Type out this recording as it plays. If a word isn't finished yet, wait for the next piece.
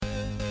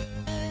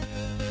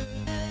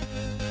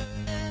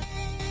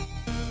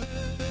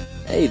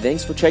Hey,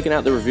 thanks for checking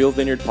out the Reveal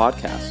Vineyard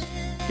podcast.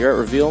 Here at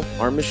Reveal,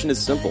 our mission is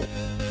simple.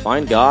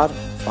 Find God,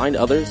 find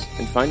others,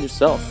 and find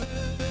yourself.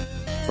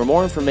 For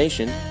more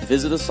information,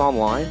 visit us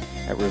online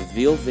at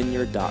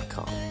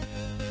revealvineyard.com.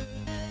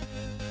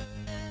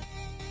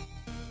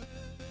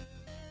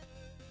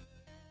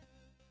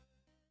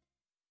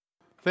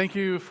 Thank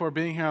you for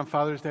being here on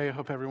Father's Day. I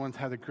hope everyone's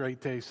had a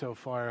great day so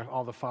far,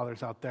 all the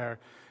fathers out there.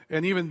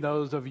 And even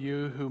those of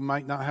you who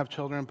might not have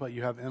children, but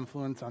you have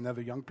influence on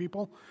other young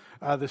people,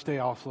 this day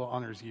also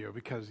honors you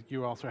because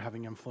you're also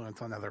having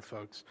influence on other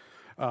folks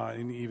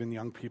and even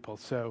young people.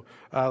 So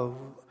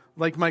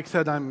like Mike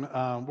said,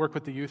 I'm work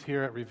with the youth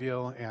here at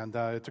Reveal, and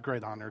it's a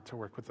great honor to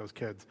work with those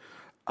kids.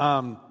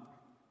 As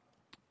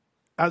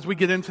we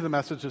get into the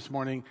message this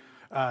morning,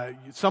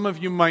 some of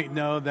you might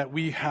know that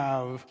we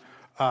have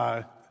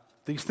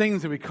these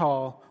things that we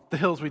call the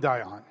hills we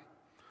die on.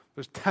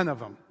 There's 10 of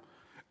them.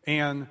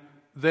 And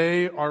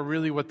they are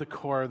really what the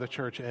core of the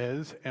church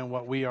is and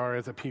what we are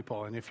as a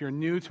people. And if you're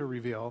new to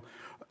Reveal,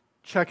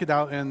 check it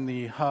out in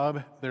the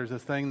hub. There's a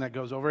thing that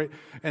goes over it.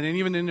 And then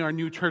even in our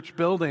new church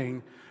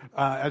building,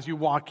 as you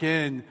walk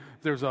in,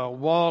 there's a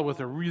wall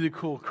with a really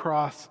cool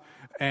cross.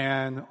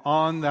 And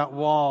on that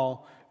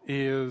wall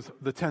is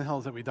the 10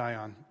 hills that we die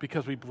on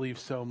because we believe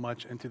so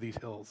much into these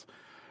hills.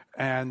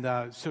 And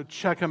so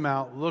check them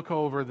out, look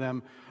over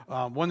them.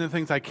 One of the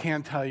things I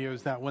can tell you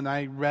is that when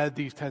I read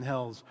these 10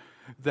 hills,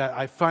 that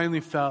I finally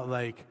felt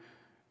like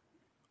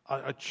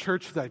a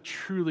church that I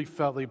truly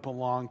felt like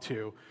belonged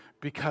to,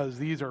 because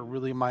these are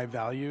really my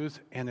values,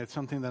 and it's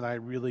something that I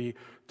really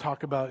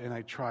talk about and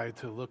I try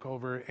to look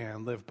over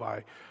and live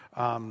by.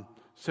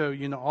 So,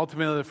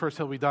 ultimately the first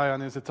hill we die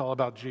on is it's all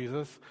about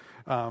Jesus.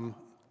 And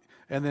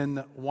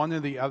then one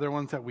of the other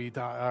ones that we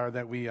die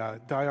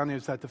on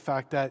is that the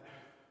fact that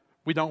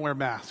we don't wear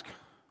masks.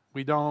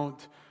 We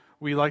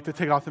like to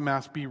take off the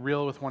mask, be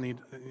real with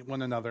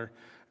one another.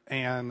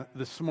 And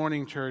this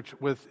morning, church,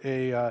 with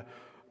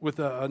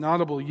an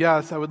audible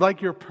yes, I would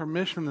like your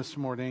permission this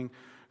morning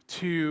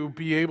to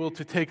be able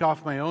to take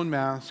off my own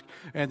mask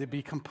and to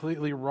be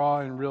completely raw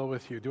and real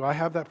with you. Do I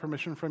have that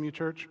permission from you,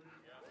 church?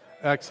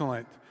 Yeah.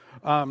 Excellent.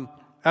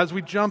 As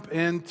we jump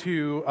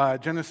into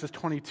Genesis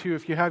 22,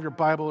 if you have your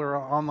Bible or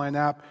online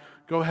app,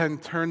 go ahead and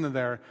turn to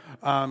there.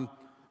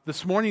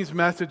 This morning's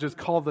message is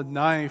called The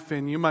Knife,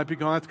 and you might be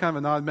going, that's kind of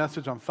an odd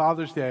message on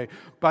Father's Day.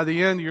 By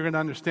the end, you're going to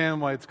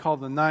understand why it's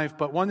called The Knife.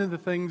 But one of the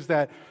things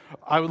that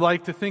I would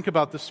like to think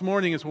about this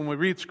morning is when we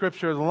read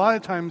Scripture, a lot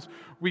of times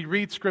we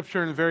read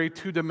Scripture in a very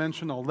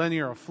two-dimensional,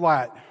 linear, or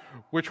flat.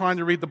 We're trying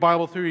to read the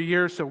Bible through a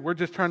year, so we're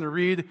just trying to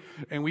read,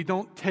 and we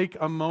don't take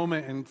a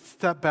moment and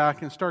step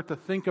back and start to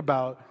think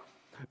about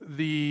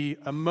the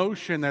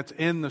emotion that's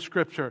in the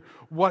Scripture,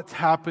 what's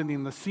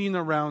happening, the scene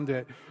around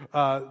it,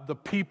 the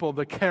people,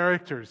 the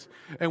characters.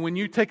 And when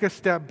you take a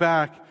step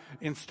back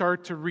and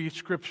start to read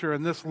Scripture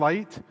in this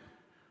light,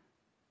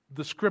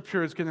 the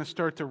Scripture is going to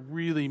start to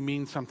really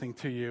mean something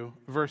to you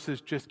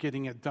versus just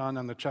getting it done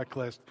on the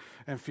checklist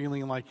and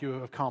feeling like you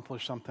have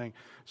accomplished something.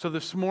 So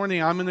this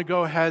morning, I'm going to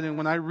go ahead, and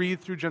when I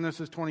read through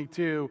Genesis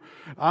 22,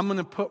 I'm going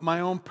to put my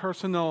own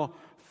personal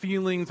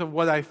feelings of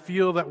what I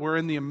feel that were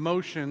in the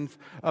emotions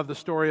of the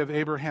story of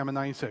Abraham and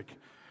Isaac.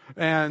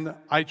 And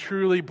I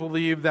truly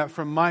believe that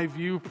from my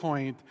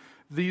viewpoint,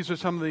 these are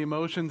some of the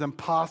emotions and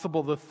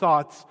possible the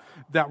thoughts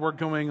that were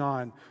going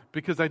on.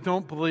 Because I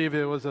don't believe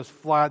it was as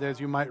flat as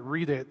you might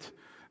read it,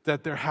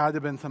 that there had to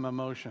have been some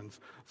emotions.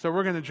 So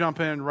we're going to jump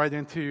in right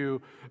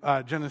into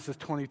Genesis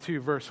 22,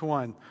 verse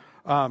 1.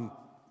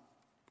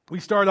 We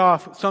start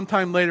off,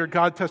 sometime later,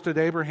 God tested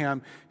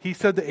Abraham. He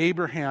said to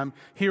Abraham,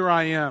 "Here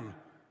I am."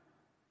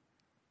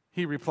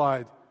 He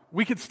replied.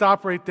 We could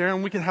stop right there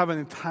and we could have an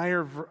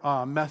entire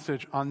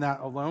message on that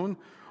alone,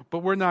 but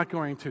we're not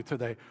going to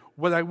today.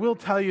 What I will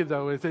tell you,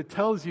 though, is it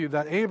tells you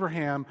that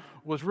Abraham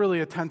was really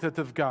a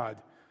tentative God.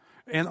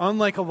 And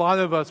unlike a lot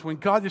of us, when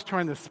God is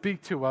trying to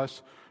speak to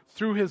us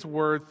through His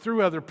Word,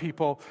 through other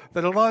people,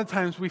 that a lot of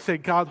times we say,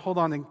 God, hold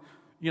on and,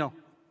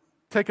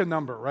 take a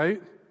number,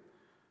 right?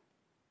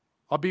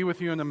 I'll be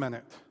with you in a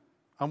minute.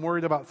 I'm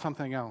worried about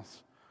something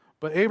else.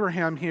 But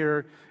Abraham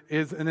here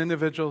is an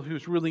individual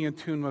who's really in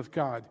tune with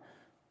God.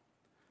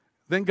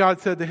 Then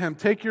God said to him,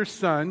 take your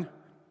son,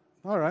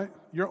 all right,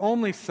 your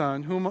only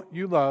son, whom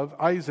you love,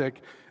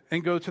 Isaac,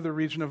 and go to the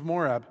region of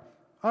Moab.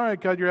 All right,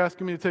 God, you're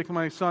asking me to take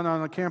my son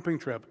on a camping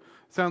trip.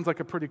 Sounds like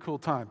a pretty cool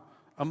time.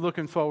 I'm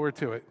looking forward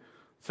to it.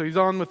 So he's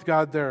on with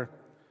God there.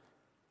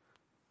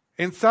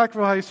 And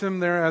sacrifice him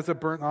there as a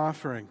burnt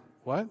offering.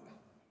 What?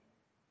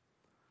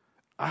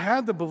 I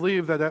had to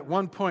believe that at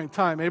one point in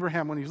time,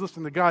 Abraham, when he's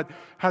listening to God,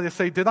 had to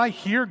say, did I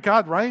hear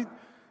God right?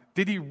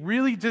 Did He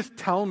really just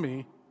tell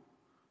me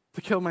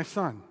to kill my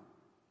son?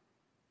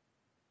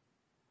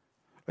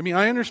 I mean,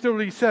 I understood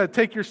what He said.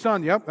 Take your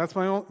son. Yep, that's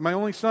my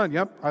only son.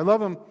 Yep, I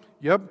love him.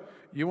 Yep,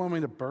 you want me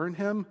to burn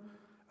him?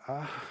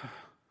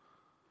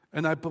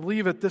 And I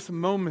believe at this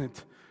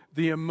moment,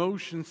 the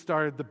emotion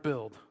started to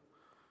build.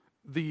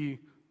 The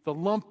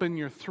lump in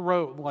your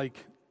throat,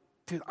 like,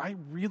 did I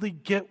really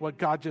get what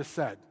God just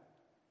said?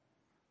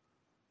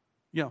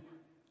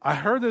 I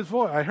heard his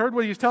voice. I heard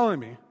what he's telling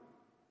me.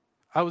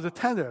 I was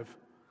attentive.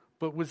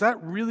 But was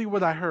that really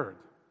what I heard?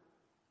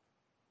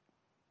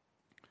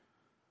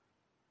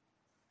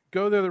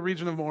 Go to the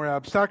region of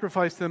Moab,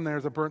 sacrifice them there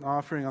as a burnt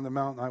offering on the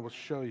mountain I will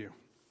show you.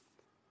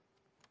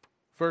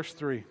 Verse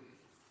 3.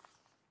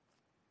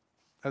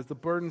 As the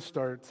burden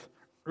starts,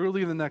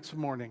 early the next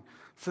morning.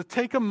 So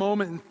take a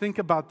moment and think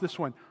about this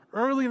one.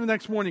 Early the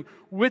next morning,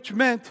 which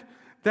meant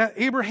that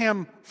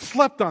Abraham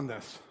slept on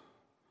this.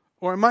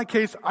 Or in my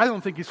case, I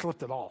don't think he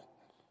slept at all,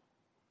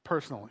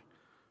 personally.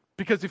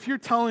 Because if you're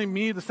telling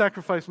me to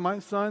sacrifice my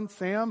son,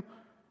 Sam,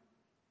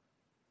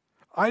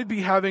 I'd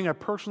be having a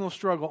personal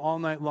struggle all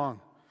night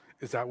long.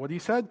 Is that what he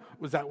said?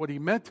 Was that what he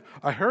meant?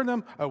 I heard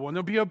him. I want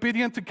to be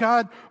obedient to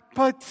God.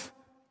 But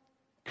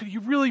could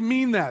you really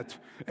mean that?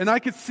 And I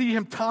could see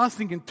him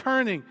tossing and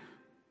turning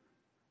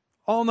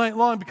all night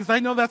long because I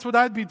know that's what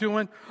I'd be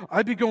doing.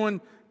 I'd be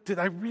going, did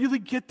I really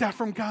get that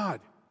from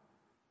God?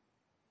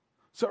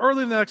 So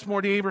early the next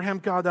morning, Abraham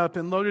got up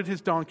and loaded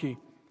his donkey.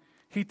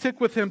 He took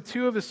with him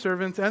 2 of his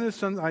servants and his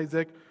son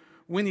Isaac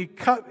when he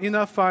cut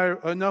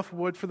enough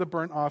wood for the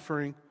burnt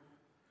offering.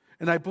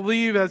 And I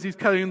believe as he's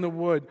cutting the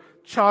wood,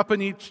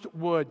 chopping each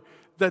wood,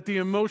 that the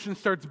emotion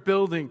starts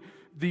building.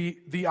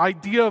 The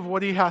idea of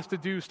what he has to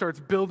do starts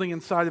building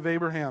inside of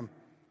Abraham.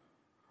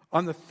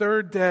 On the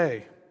 3rd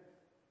day,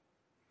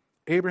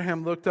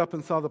 Abraham looked up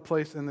and saw the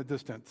place in the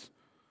distance.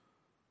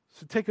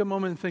 So take a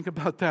moment and think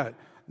about that.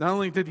 Not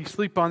only did he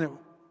sleep on it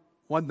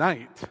one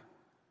night,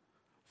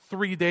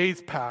 3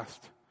 days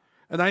passed.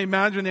 And I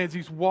imagine as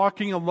he's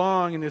walking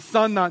along and his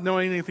son not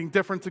knowing anything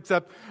different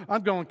except,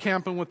 I'm going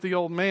camping with the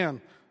old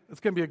man. It's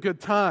going to be a good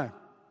time.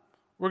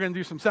 We're going to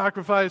do some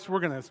sacrifice.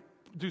 We're going to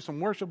do some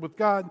worship with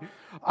God.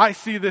 I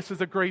see this as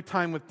a great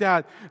time with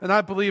Dad. And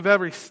I believe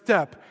every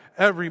step,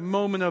 every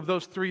moment of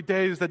those 3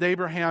 days that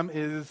Abraham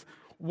is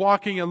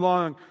walking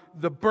along,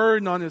 the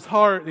burden on his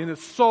heart and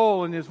his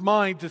soul and his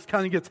mind just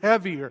kind of gets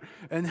heavier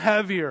and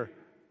heavier.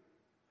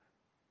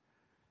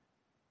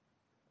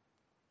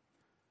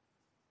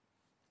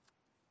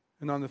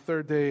 And on the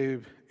 3rd day,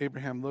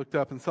 Abraham looked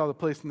up and saw the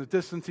place in the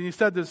distance. And he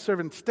said to his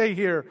servant, stay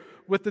here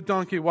with the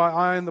donkey while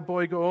I and the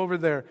boy go over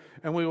there.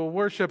 And we will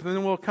worship, and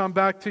then we'll come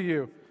back to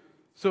you.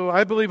 So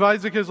I believe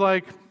Isaac is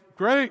like,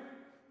 great,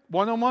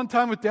 one-on-one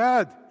time with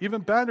Dad,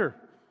 even better.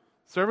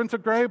 Servants are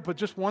great, but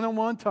just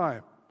one-on-one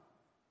time.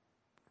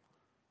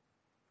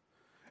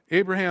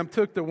 Abraham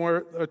took the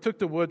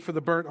wood for the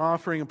burnt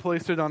offering and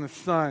placed it on his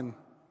son.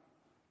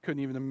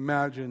 Couldn't even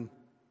imagine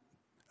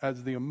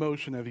as the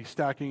emotion of he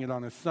stacking it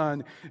on his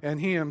son,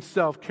 and he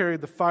himself carried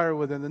the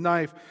firewood and the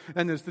knife.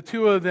 And as the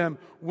 2 of them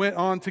went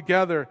on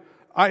together,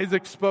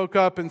 Isaac spoke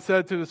up and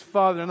said to his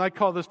father, and I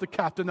call this the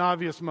Captain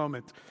Obvious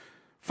moment,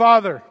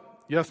 Father,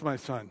 yes, my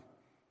son,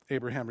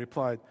 Abraham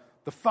replied,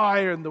 the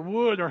fire and the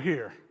wood are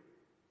here.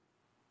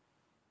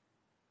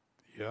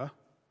 Yeah,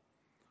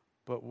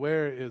 but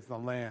where is the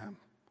lamb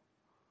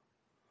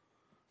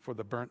for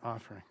the burnt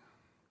offering?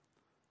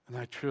 And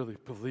I truly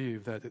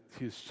believe that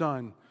his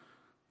son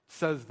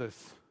says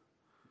this,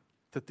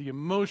 that the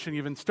emotion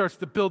even starts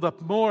to build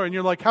up more, and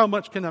you're like, how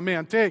much can a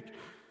man take?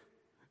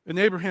 And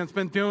Abraham's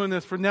been doing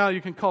this for now, you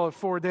can call it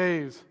 4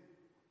 days.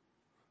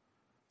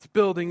 It's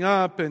building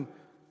up, and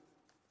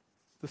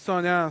the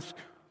son asks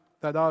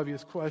that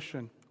obvious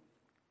question.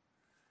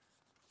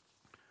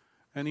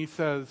 And he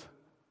says,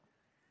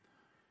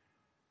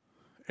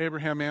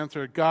 Abraham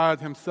answered, God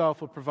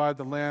himself will provide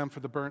the lamb for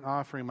the burnt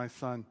offering, my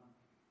son.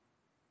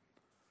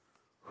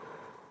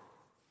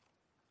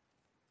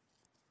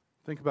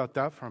 Think about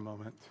that for a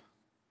moment.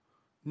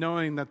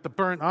 Knowing that the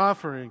burnt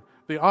offering,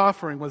 the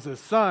offering was his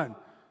son.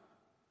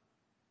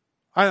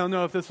 I don't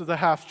know if this is a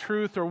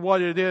half-truth or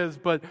what it is,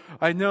 but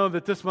I know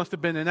that this must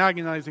have been an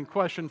agonizing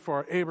question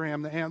for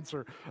Abraham to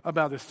answer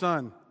about his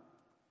son.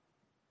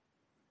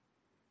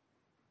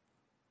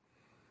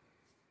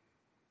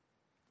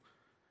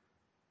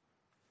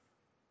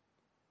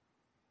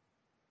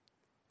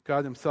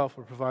 God himself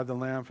will provide the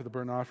lamb for the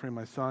burnt offering,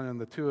 my son, and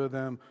the 2 of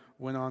them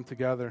went on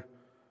together.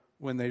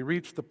 When they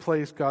reached the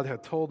place God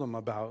had told them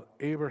about,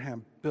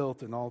 Abraham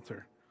built an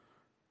altar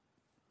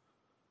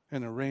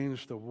and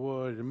arranged the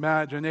wood.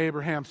 Imagine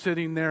Abraham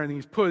sitting there and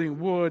he's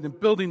putting wood and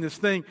building this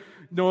thing,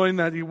 knowing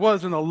that he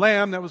wasn't a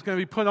lamb that was going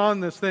to be put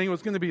on this thing. It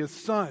was going to be his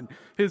son,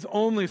 his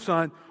only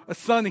son, a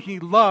son he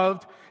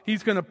loved.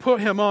 He's going to put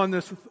him on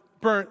this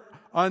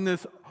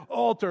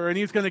altar, and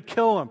he's going to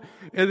kill him.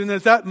 And then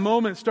as that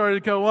moment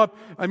started to go up,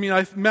 I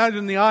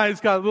imagine the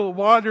eyes got a little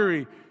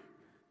watery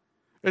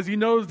as he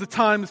knows the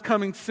time is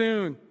coming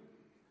soon.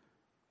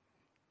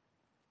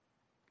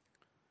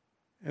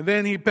 And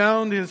then he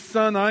bound his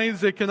son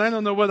Isaac, and I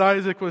don't know what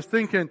Isaac was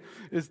thinking.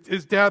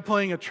 Is Dad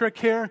playing a trick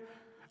here?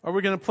 Are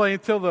we going to play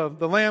until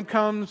the lamb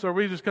comes? Or are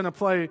we just going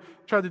to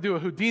try to do a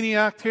Houdini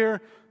act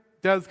here?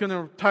 Dad's going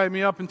to tie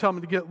me up and tell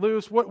me to get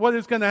loose? What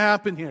is going to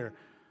happen here?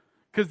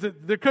 Because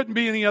there couldn't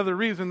be any other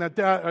reason that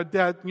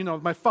Dad,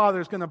 my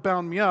father's going to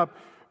bound me up,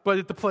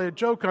 but to play a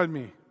joke on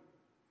me.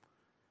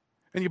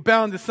 And he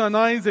bound his son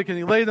Isaac, and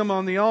he laid him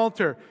on the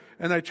altar.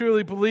 And I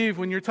truly believe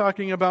when you're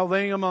talking about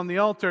laying him on the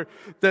altar,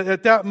 that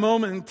at that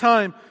moment in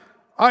time,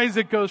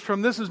 Isaac goes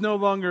from this is no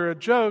longer a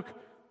joke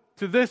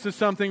to this is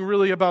something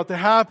really about to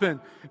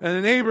happen. And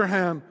in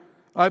Abraham,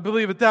 I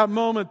believe at that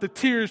moment, the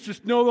tears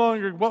just no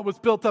longer what was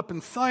built up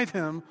inside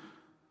him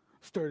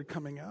started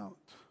coming out.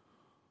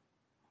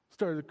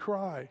 Started to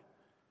cry.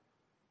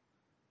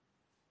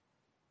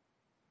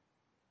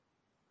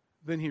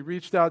 Then he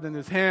reached out in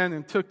his hand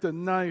and took the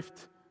knife.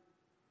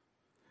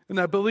 And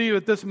I believe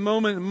at this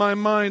moment in my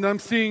mind, I'm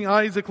seeing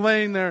Isaac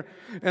laying there,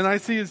 and I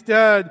see his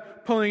dad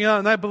pulling out,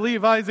 and I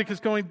believe Isaac is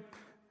going,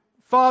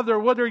 Father,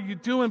 what are you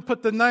doing?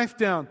 Put the knife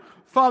down.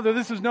 Father,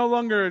 this is no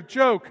longer a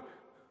joke.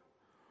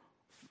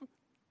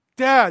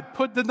 Dad,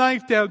 put the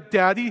knife down.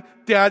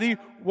 Daddy,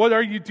 what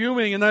are you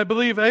doing? And I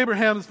believe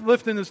Abraham's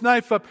lifting his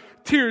knife up,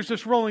 tears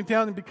just rolling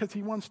down, because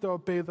he wants to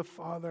obey the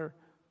Father,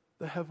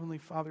 the Heavenly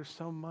Father,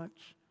 so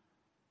much.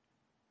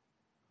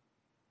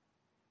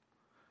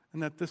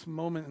 And at this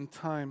moment in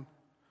time,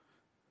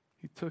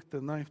 he took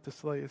the knife to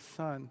slay his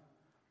son,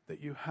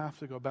 that you have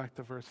to go back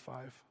to verse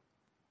 5.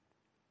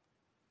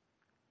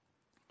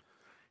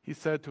 He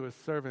said to his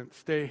servant,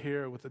 stay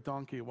here with the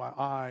donkey while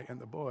I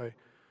and the boy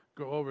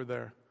go over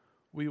there.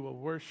 We will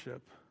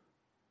worship.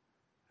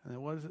 And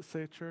then what does it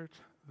say, church?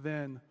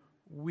 Then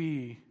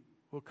we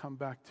will come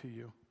back to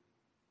you.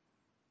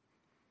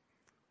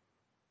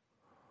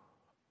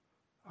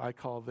 I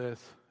call this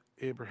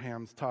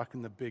Abraham's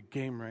talking the big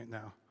game right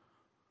now.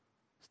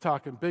 He's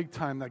talking big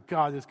time that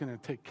God is going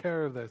to take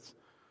care of this.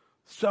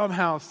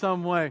 Somehow,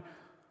 some way.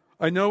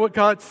 I know what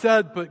God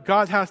said, but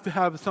God has to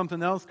have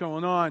something else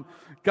going on.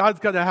 God's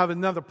got to have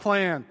another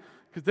plan,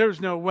 because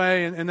there's no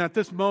way. And at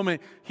this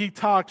moment, he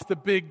talks the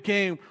big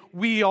game.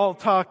 We all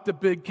talk the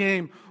big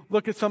game.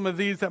 Look at some of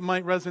these that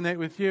might resonate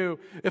with you.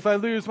 If I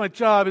lose my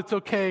job, it's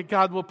okay.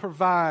 God will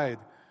provide.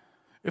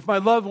 If my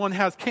loved one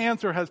has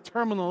cancer, has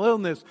terminal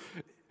illness,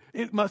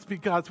 it must be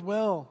God's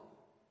will.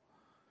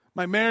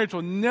 My marriage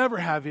will never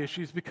have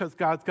issues because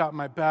God's got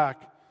my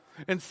back.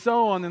 And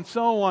so on and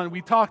so on.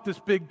 We talk this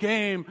big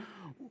game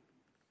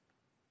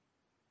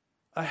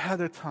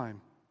ahead of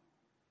time.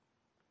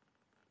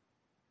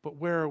 But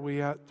where are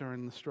we at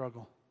during the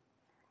struggle?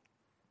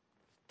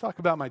 Talk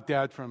about my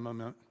dad for a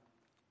moment.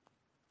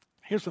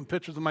 Here's some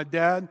pictures of my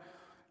dad.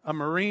 A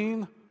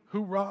Marine,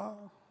 hoorah.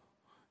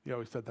 He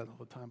always said that all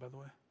the time, by the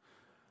way.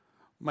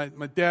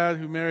 My dad,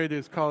 who married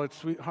his college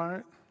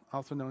sweetheart,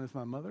 also known as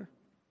my mother.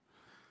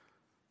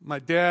 My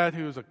dad,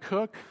 who was a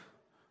cook.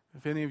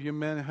 If any of you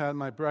men have had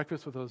my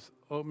breakfast with those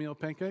oatmeal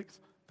pancakes,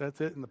 that's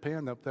it in the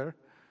pan up there.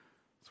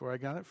 That's where I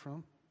got it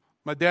from.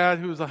 My dad,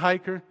 who was a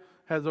hiker,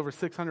 has over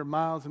 600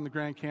 miles in the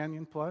Grand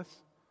Canyon plus.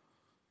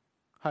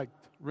 Hiked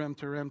rim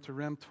to rim to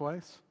rim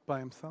twice by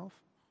himself.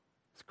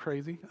 It's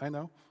crazy, I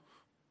know.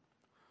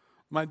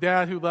 My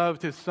dad, who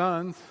loved his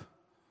sons.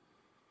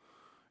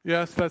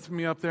 Yes, that's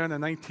me up there in a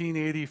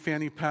 1980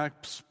 fanny pack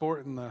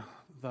sporting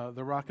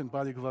the Rockin'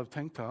 Body Glove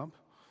tank top.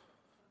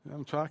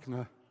 I'm talking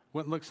to,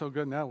 wouldn't look so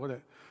good now, would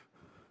it?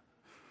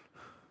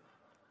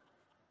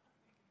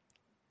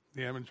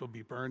 The image will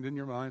be burned in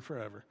your mind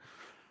forever.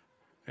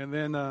 And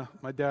then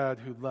my dad,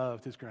 who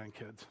loved his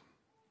grandkids.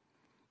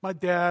 My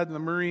dad, the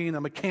Marine,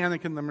 a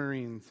mechanic in the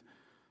Marines.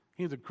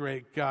 He was a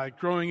great guy.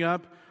 Growing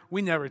up,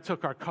 we never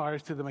took our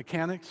cars to the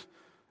mechanics.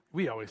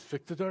 We always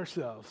fixed it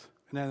ourselves.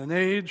 And at an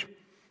age,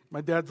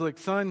 my dad's like,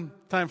 son,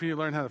 time for you to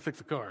learn how to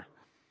fix a car.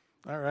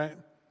 All right.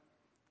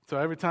 So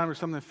every time there's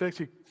something to fix,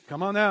 you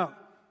come on out.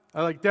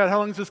 I'm like, Dad, how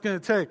long is this going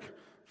to take?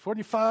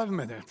 45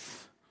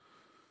 minutes.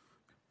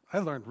 I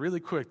learned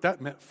really quick.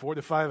 That meant 4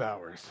 to 5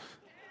 hours.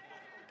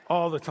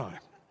 All the time.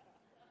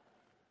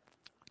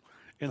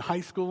 In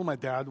high school, my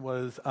dad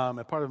was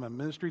a part of a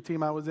ministry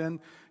team I was in.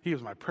 He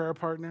was my prayer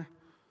partner.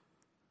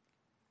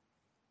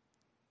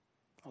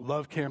 I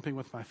loved camping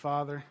with my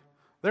father.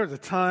 There was a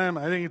time,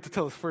 I didn't get to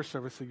tell this first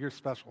service, so you're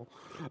special.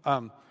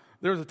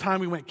 There was a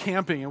time we went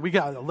camping, and we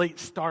got a late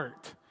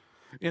start.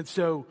 And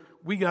so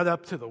we got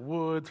up to the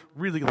woods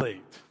really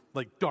late,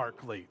 like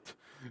dark late.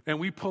 And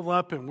we pull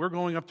up, and we're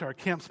going up to our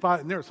camp spot,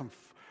 and there were some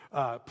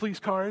police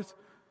cars.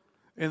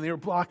 And they were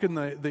blocking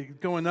the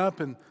going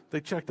up, and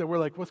they checked that. We're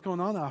like, what's going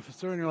on,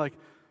 officer? And you're like,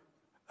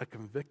 a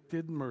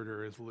convicted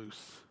murderer is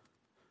loose.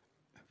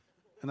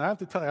 And I have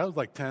to tell you, I was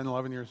like 10,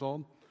 11 years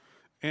old.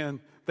 And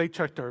they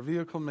checked our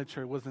vehicle, made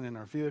sure it wasn't in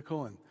our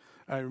vehicle. And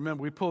I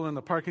remember we pulled in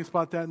the parking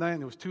spot that night,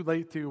 and it was too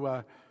late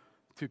to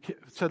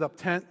set up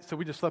tent. So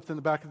we just slept in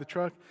the back of the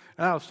truck.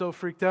 And I was so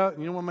freaked out.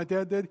 And you know what my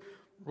dad did?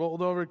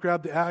 Rolled over,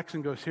 grabbed the axe,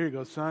 and goes, here you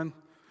go, son.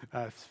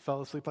 I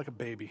fell asleep like a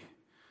baby.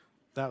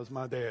 That was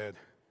my dad.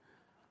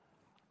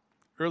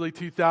 Early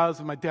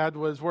 2000, my dad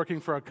was working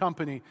for a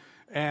company,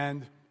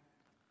 and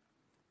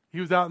he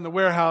was out in the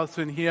warehouse,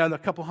 and he had a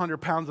couple 100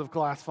 pounds of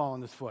glass fall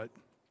on his foot.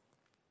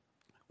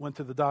 Went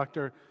to the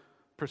doctor,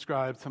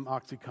 prescribed some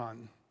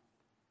OxyContin.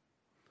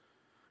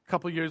 A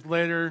couple years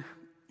later,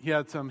 he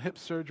had some hip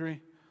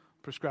surgery,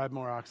 prescribed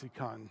more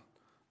OxyContin.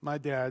 My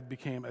dad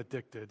became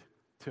addicted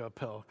to a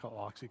pill called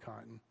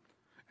OxyContin.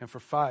 And for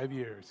 5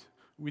 years,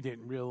 we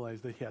didn't realize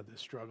that he had this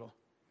struggle.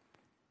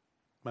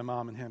 My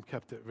mom and him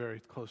kept it very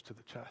close to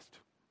the chest.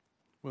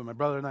 When my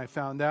brother and I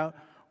found out,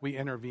 we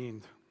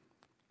intervened.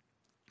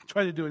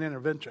 Tried to do an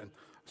intervention.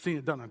 I've seen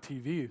it done on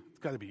TV. It's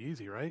got to be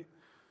easy, right?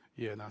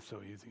 Yeah, not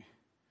so easy.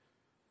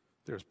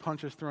 There was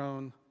punches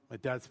thrown. My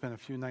dad spent a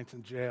few nights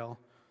in jail.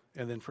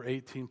 And then for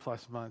 18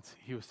 plus months,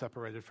 he was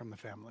separated from the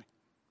family.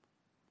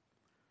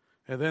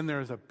 And then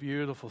there's a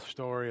beautiful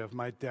story of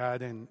my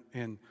dad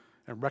and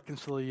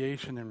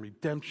reconciliation and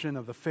redemption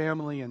of the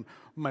family. And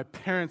my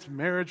parents'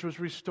 marriage was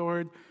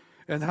restored.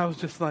 And I was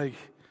just like,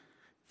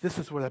 this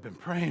is what I've been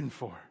praying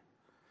for.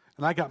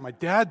 And I got my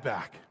dad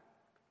back.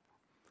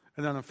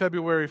 And then on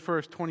February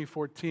 1st,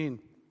 2014,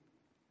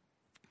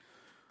 I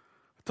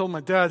told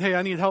my dad, hey,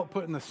 I need help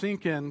putting the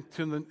sink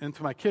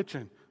into my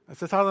kitchen. I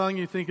said, how long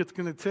do you think it's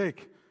going to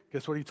take?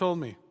 Guess what he told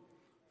me?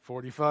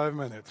 45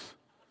 minutes.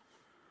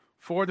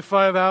 4 to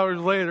 5 hours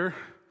later,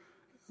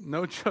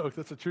 no joke,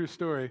 that's a true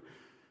story.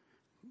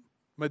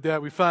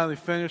 We finally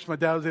finished. My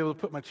dad was able to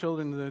put my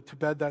children to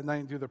bed that night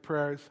and do their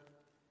prayers.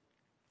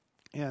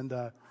 And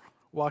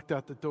walked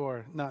out the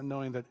door, not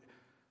knowing that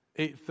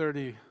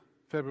 8:30,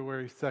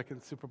 February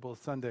 2nd, Super Bowl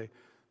Sunday,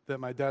 that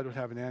my dad would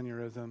have an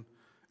aneurysm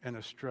and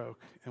a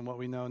stroke. And what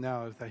we know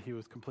now is that he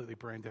was completely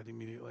brain dead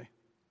immediately.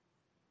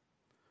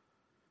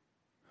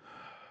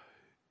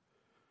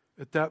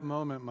 At that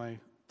moment, my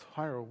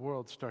entire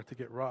world started to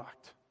get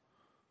rocked.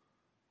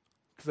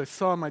 Because I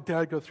saw my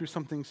dad go through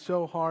something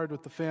so hard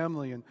with the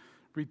family and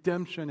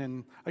redemption,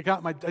 and I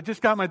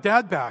just got my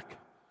dad back.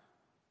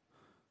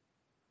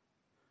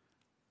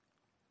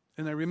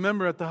 And I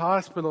remember at the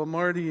hospital,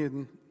 Marty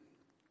and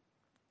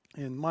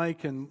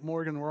Mike and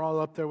Morgan were all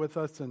up there with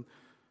us, and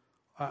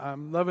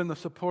I'm loving the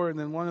support. And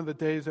then one of the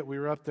days that we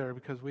were up there,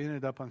 because we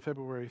ended up on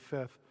February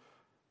 5th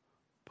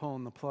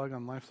pulling the plug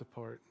on life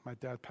support, my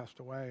dad passed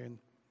away. And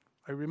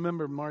I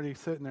remember Marty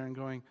sitting there and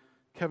going,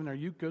 Kevin, are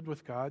you good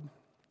with God?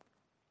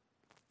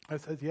 I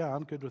said, yeah,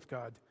 I'm good with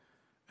God.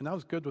 And I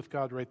was good with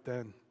God right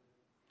then.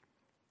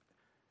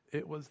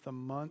 It was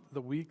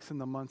the weeks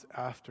and the months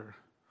after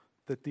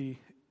that the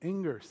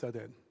anger set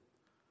in,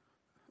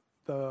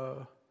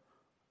 the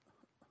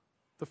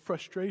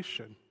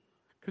frustration.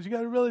 Because you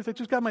got to realize I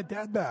just got my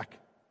dad back.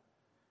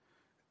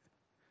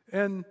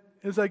 And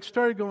as I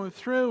started going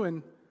through,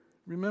 and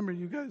remember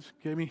you guys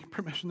gave me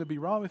permission to be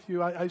raw with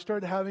you, I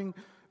started having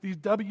these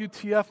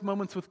WTF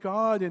moments with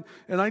God,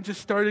 and I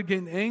just started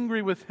getting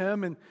angry with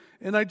him,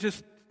 and I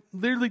just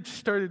literally just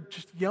started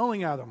just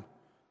yelling at him.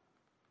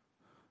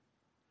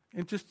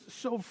 And just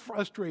so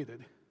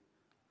frustrated.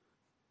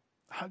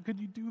 How could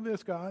you do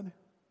this, God?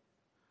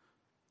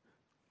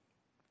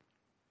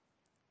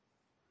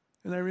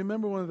 And I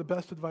remember one of the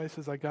best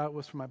advices I got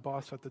was from my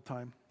boss at the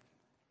time.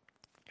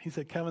 He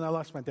said, Kevin, I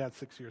lost my dad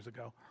 6 years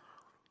ago.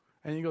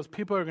 And he goes,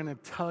 people are going to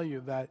tell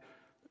you that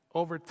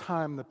over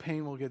time the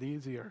pain will get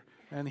easier.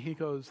 And he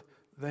goes,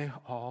 they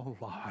all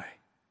lie.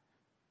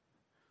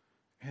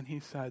 And he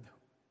said,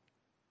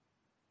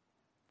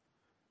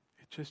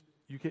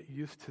 you get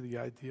used to the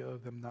idea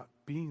of them not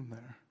being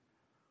there.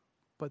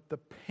 But the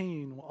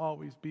pain will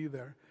always be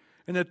there.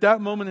 And at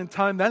that moment in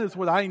time, that is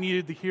what I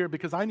needed to hear,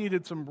 because I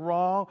needed some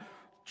raw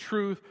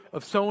truth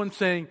of someone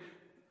saying,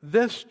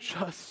 this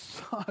just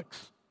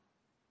sucks.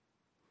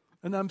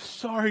 And I'm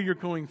sorry you're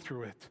going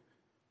through it.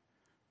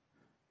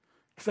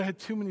 Because I had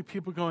too many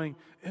people going,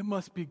 it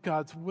must be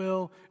God's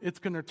will. It's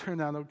going to turn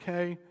out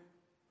okay.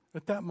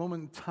 At that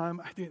moment in time,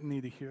 I didn't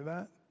need to hear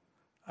that.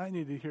 I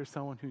needed to hear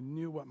someone who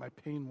knew what my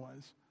pain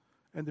was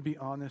and to be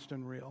honest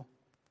and real.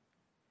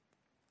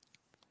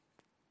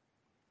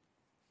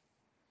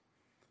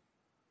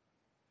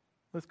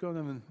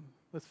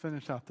 Let's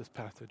finish out this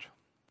passage.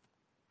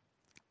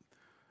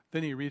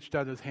 Then he reached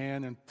out his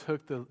hand and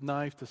took the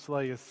knife to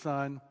slay his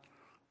son.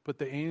 But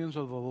the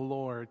angel of the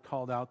Lord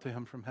called out to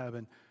him from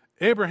heaven,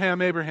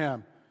 Abraham,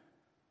 Abraham.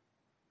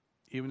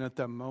 Even at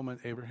that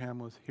moment, Abraham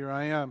was, here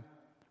I am.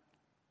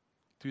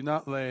 Do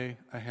not lay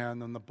a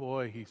hand on the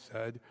boy, he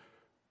said.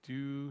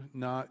 Do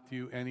not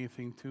do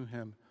anything to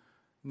him.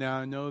 Now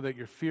I know that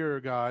you fear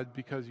God,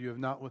 because you have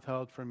not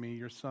withheld from me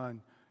your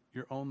son,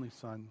 your only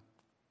son.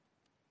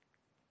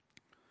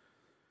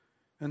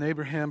 And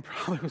Abraham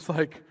probably was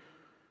like,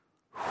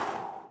 whew.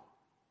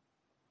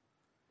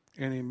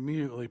 And he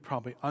immediately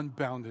probably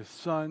unbound his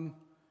son.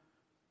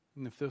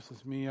 And if this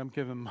was me, I'm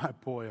giving my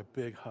boy a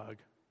big hug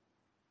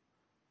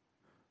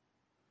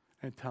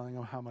and telling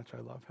him how much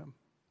I love him.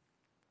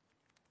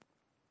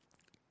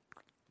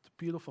 It's a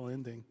beautiful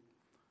ending.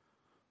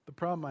 The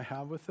problem I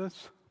have with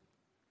this,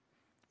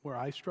 where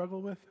I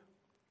struggle with,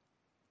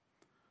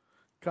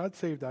 God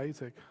saved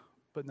Isaac,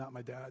 but not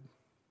my dad.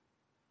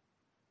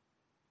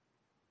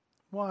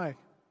 Why?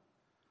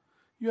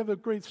 You have a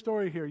great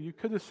story here. You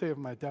could have saved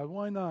my dad.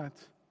 Why not?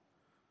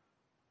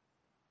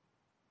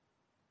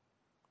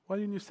 Why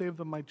didn't you save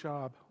my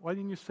job? Why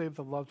didn't you save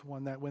the loved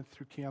one that went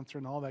through cancer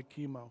and all that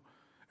chemo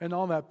and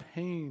all that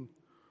pain?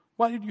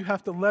 Why did you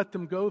have to let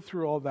them go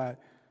through all that?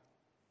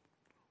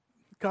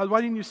 God,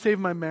 why didn't you save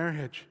my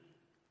marriage?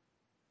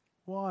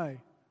 Why?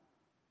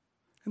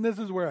 And this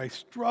is where I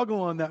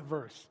struggle on that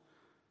verse.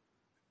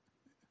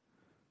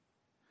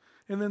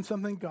 And then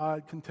something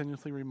God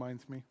continuously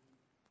reminds me,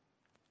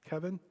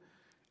 Kevin,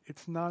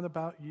 it's not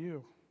about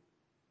you.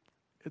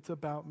 It's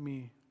about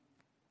me.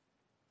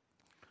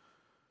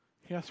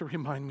 He has to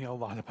remind me a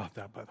lot about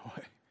that, by the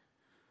way.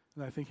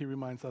 And I think he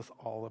reminds us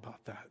all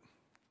about that.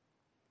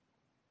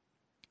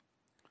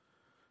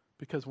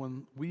 Because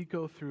when we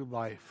go through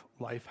life,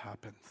 life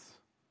happens.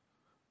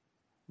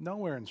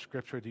 Nowhere in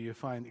Scripture do you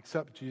find,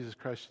 except Jesus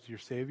Christ is your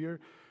Savior,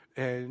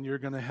 and you're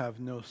going to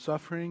have no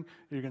suffering,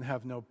 you're going to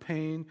have no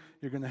pain,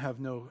 you're going to have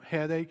no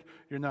headache,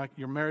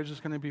 your marriage is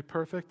going to be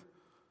perfect.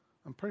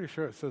 I'm pretty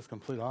sure it says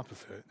complete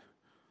opposite.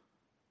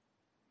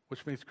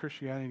 Which makes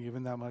Christianity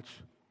even that much,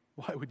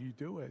 why would you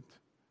do it?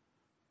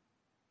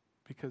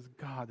 Because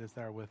God is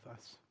there with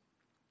us.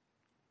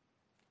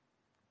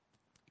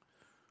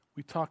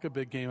 We talk a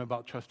big game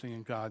about trusting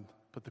in God,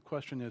 but the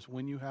question is,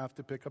 when you have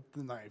to pick up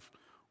the knife,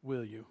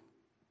 will you?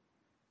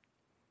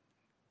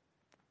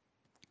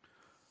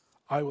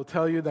 I will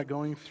tell you that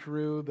going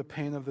through the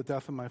pain of the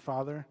death of my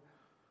father,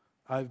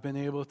 I've been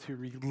able to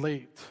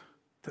relate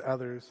to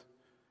others,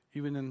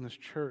 even in this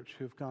church,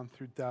 who have gone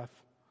through death.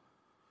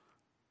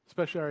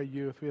 Especially our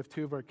youth. We have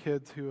 2 of our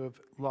kids who have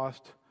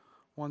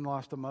one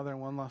lost a mother and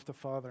one lost a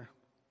father.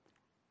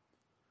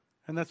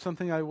 And that's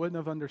something I wouldn't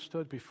have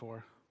understood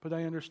before, but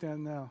I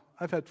understand now.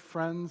 I've had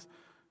friends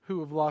who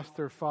have lost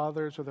their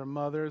fathers or their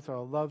mothers or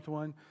a loved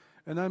one,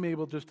 and I'm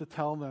able just to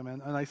tell them,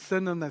 and I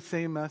send them that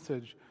same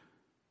message.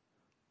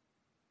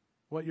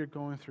 What you're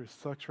going through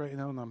sucks right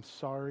now, and I'm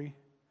sorry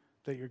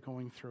that you're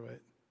going through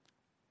it.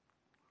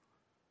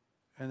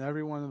 And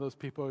every one of those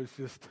people is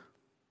just,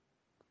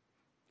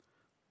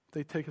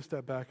 they take a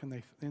step back and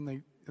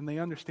they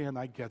understand,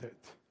 I get it.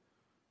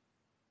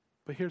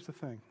 But here's the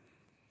thing.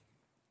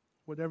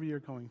 Whatever you're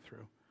going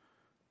through,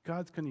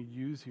 God's going to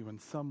use you in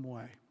some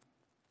way.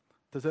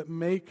 Does it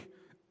make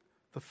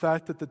the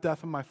fact that the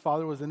death of my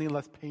father was any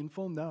less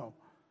painful? No.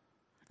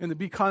 And to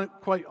be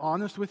quite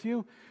honest with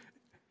you,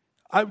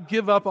 I would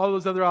give up all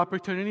those other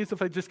opportunities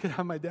if I just could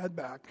have my dad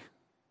back.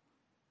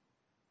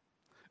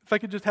 If I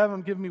could just have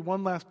him give me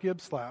one last Gib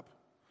slap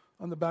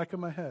on the back of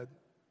my head.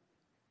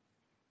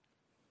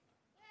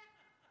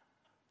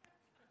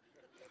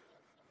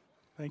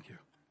 Thank you.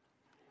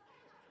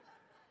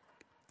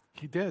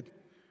 He did.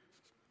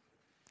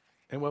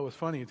 And what was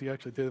funny is he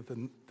actually did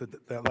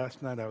it that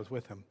last night I was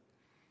with him.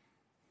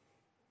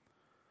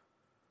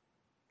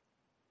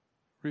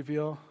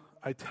 Reveal,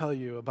 I tell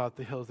you about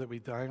the hills that we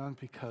die on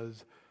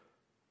because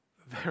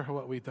they're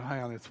what we die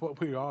on. It's what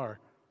we are.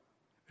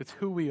 It's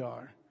who we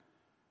are.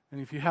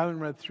 And if you haven't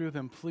read through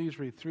them, please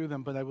read through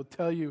them. But I will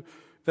tell you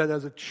that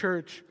as a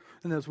church,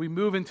 and as we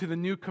move into the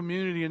new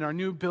community and our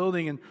new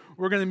building, and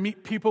we're going to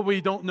meet people we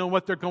don't know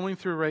what they're going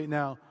through right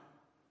now,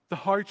 the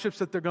hardships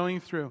that they're going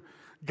through,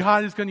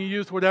 God is going to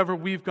use whatever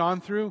we've gone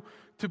through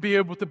to be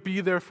able to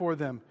be there for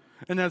them.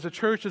 And as a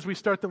church, as we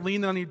start to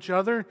lean on each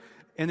other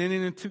and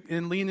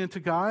lean into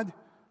God,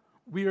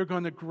 we are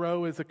going to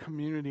grow as a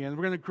community, and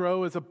we're going to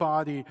grow as a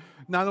body,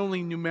 not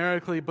only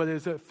numerically, but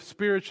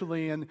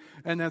spiritually, and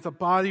as a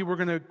body, we're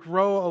going to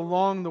grow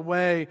along the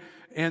way,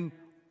 and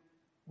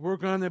we're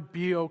going to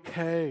be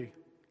okay.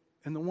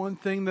 And the one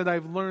thing that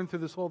I've learned through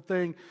this whole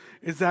thing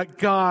is that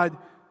God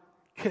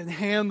can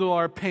handle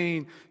our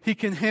pain. He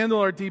can handle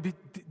our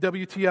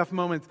WTF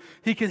moments.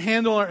 He can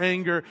handle our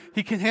anger.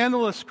 He can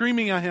handle us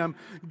screaming at Him.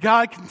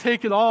 God can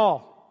take it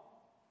all.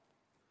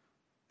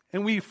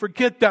 And we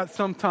forget that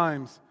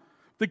sometimes.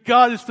 That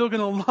God is still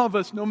going to love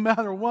us no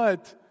matter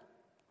what.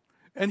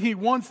 And He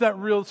wants that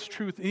real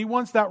truth. He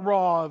wants that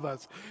raw of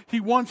us. He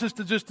wants us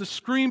to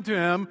scream to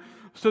Him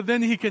so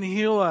then He can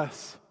heal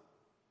us.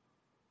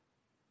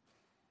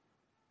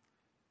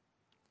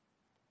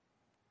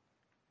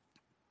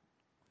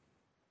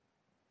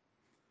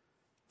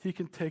 He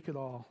can take it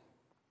all.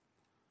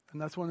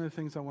 And that's one of the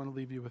things I want to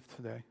leave you with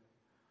today.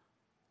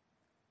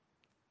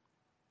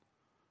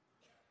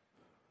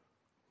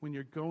 When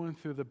you're going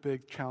through the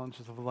big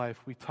challenges of life,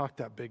 we talk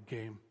that big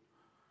game.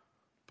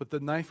 But the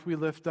knife we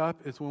lift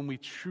up is when we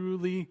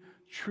truly,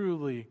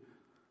 truly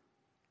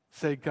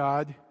say,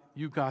 God,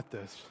 you got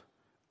this.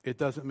 It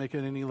doesn't make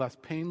it any less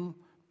pain.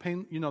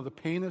 The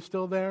pain is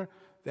still there.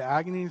 The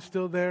agony is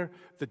still there.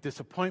 The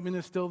disappointment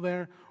is still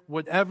there.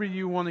 Whatever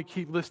you want to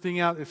keep listing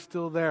out is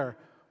still there.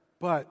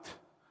 But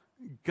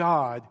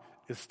God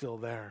is still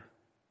there.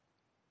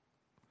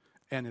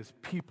 And His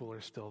people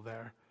are still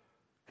there.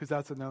 Because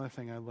that's another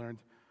thing I learned.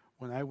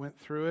 When I went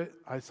through it,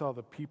 I saw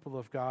the people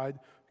of God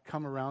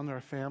come around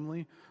our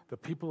family. The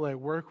people I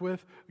work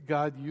with,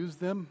 God used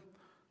them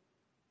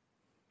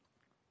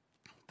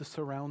to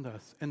surround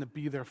us and to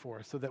be there for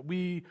us. So that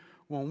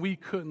when we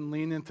couldn't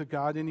lean into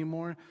God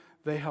anymore,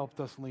 they helped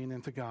us lean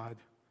into God.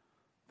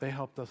 They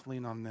helped us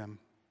lean on them.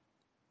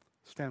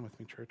 Stand with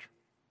me, church.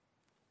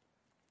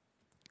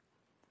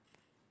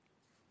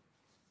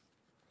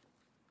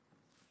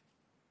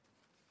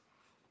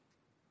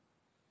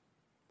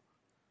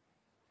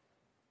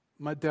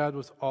 My dad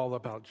was all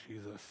about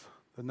Jesus,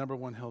 the number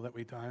one hill that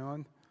we die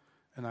on.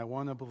 And I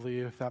want to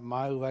believe that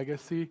my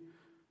legacy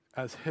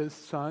as his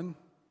son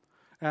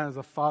and as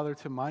a father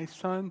to my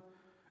son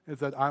is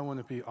that I want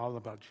to be all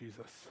about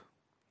Jesus.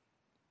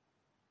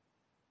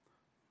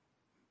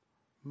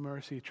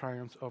 Mercy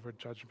triumphs over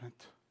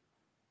judgment.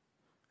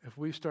 If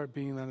we start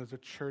being that as a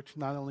church,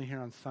 not only here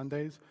on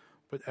Sundays,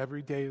 but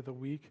every day of the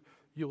week,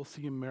 you will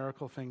see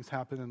miracle things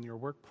happen in your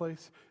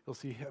workplace. You'll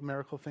see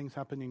miracle things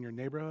happen in your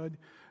neighborhood,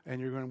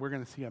 and we're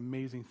going to see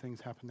amazing things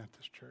happen at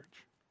this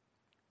church.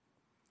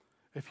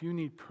 If you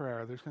need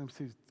prayer, there's going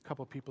to be a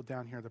couple people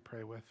down here to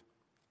pray with.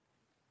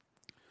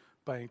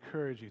 But I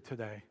encourage you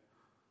today,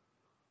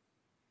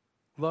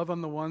 love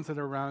on the ones that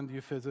are around you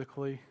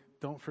physically.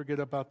 Don't forget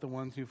about the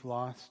ones you've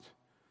lost,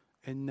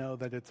 and know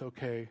that it's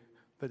okay,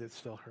 that it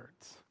still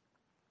hurts.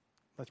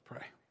 Let's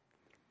pray.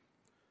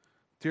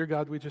 Dear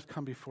God, we just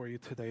come before you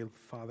today,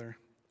 Father.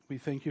 We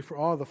thank you for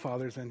all the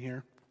fathers in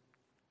here.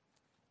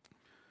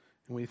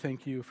 And we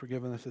thank you for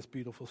giving us this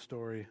beautiful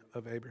story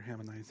of Abraham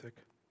and Isaac.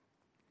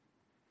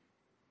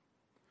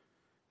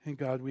 And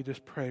God, we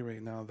just pray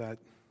right now that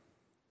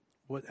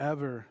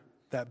whatever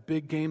that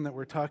big game that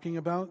we're talking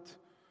about,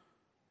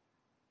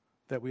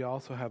 that we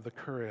also have the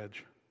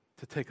courage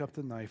to take up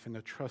the knife and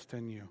to trust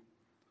in you,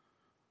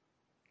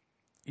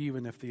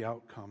 even if the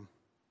outcome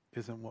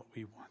isn't what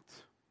we want.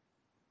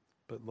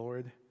 But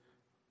Lord,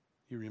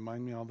 you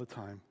remind me all the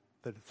time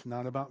that it's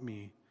not about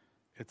me,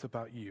 it's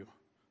about you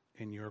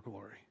in your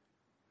glory.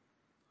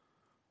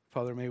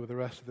 Father, may with the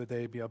rest of the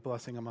day be a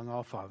blessing among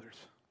all fathers.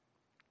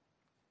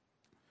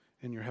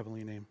 In your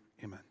heavenly name,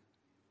 amen.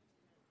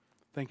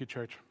 Thank you,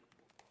 church.